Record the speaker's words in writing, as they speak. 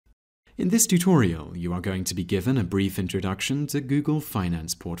In this tutorial, you are going to be given a brief introduction to Google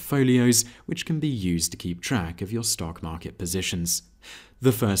Finance portfolios, which can be used to keep track of your stock market positions.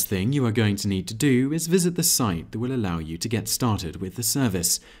 The first thing you are going to need to do is visit the site that will allow you to get started with the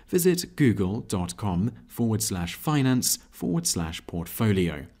service. Visit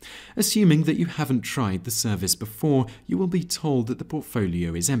google.com/finance/portfolio. Assuming that you haven't tried the service before, you will be told that the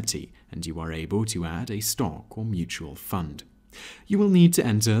portfolio is empty and you are able to add a stock or mutual fund. You will need to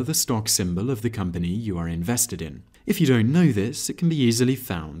enter the stock symbol of the company you are invested in. If you don't know this, it can be easily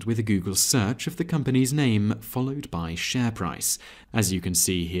found with a Google search of the company's name followed by share price. As you can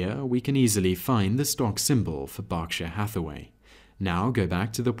see here, we can easily find the stock symbol for Berkshire Hathaway. Now go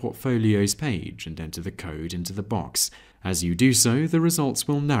back to the portfolios page and enter the code into the box. As you do so, the results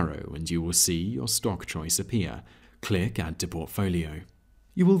will narrow and you will see your stock choice appear. Click Add to Portfolio.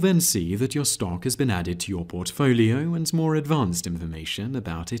 You will then see that your stock has been added to your portfolio and more advanced information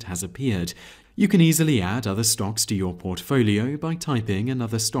about it has appeared. You can easily add other stocks to your portfolio by typing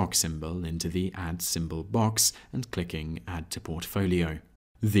another stock symbol into the Add symbol box and clicking Add to Portfolio.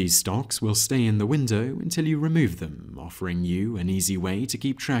 These stocks will stay in the window until you remove them, offering you an easy way to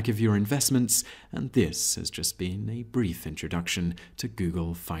keep track of your investments, and this has just been a brief introduction to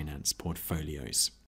Google Finance portfolios.